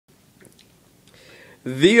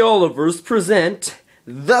The Olivers present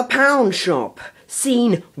The Pound Shop,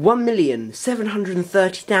 scene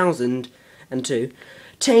 1,730,002.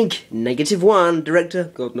 Take -1, director,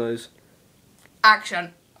 God knows.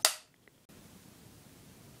 Action.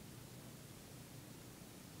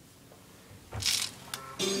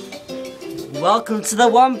 Welcome to the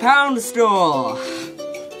 £1 store.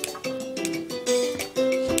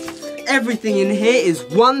 Everything in here is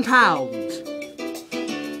 £1.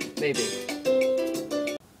 Maybe.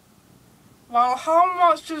 Well, how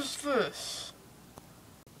much is this?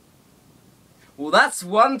 Well, that's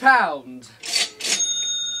 £1.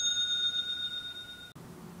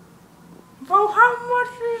 Well, how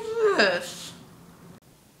much is this?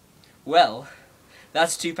 Well,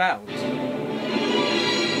 that's £2.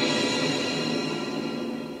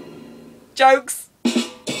 Jokes!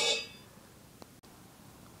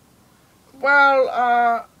 Well,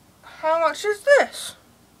 how much is this?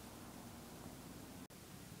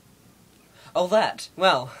 Oh, that?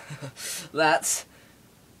 Well, that's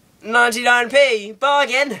 99p.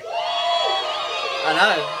 Bargain! I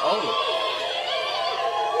know. Oh.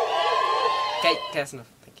 Okay, that's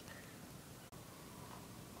enough. Thank you.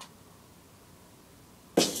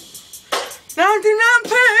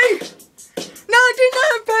 99p!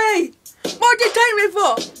 99p! What did you take me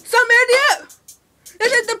for? Some idiot?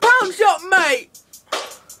 This is the pound shop, mate!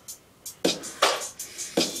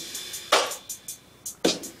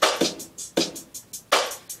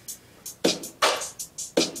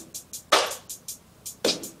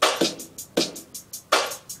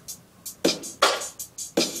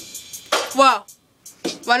 Well,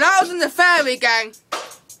 when I was in the fairy gang,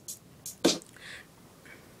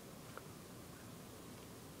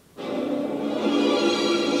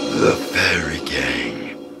 The Fairy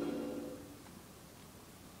Gang.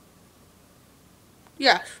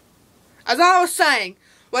 yes, as I was saying,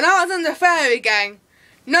 when I was in the fairy gang,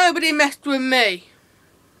 nobody messed with me.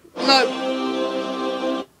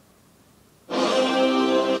 No.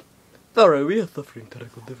 Sorry, we are suffering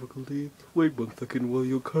technical difficulties. Wait 1 second while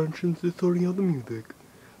your conscience is sorting out the music.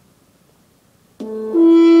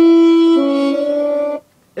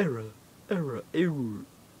 Error.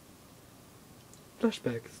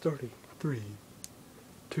 Flashback starting. 3,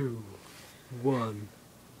 2, 1.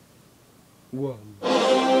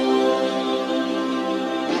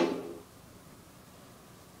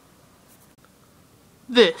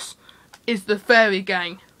 This is the fairy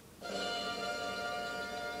gang.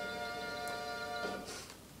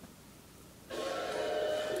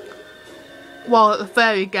 While at the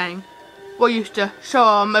fairy gang, we used to show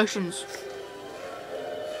our emotions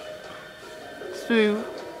through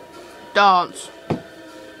dance.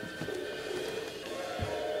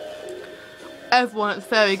 Everyone at the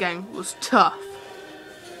fairy gang was tough,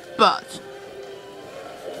 but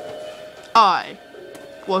I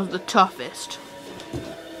was the toughest.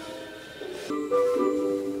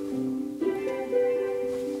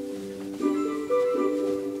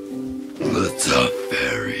 The Tough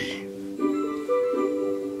Fairy.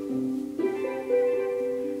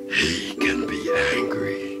 He can be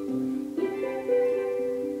angry.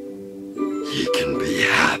 He can be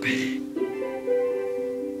happy.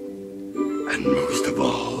 And most of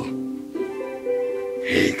all,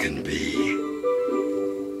 he can be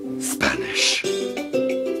Spanish.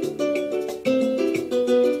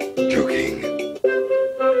 Joking.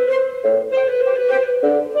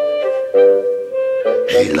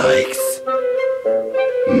 He likes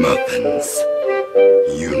muffins,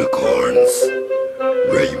 unicorns,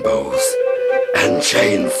 rainbows, and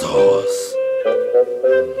chainsaws.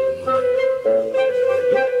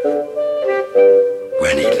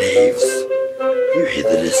 When he leaves, you hear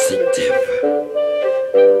the distinctive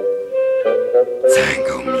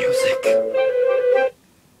tango music.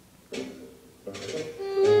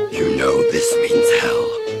 You know this means hell.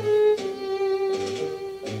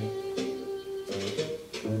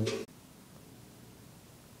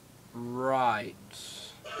 Right.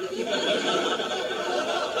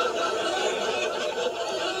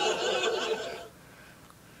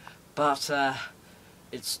 But,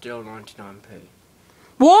 it's still 99p.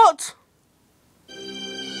 What?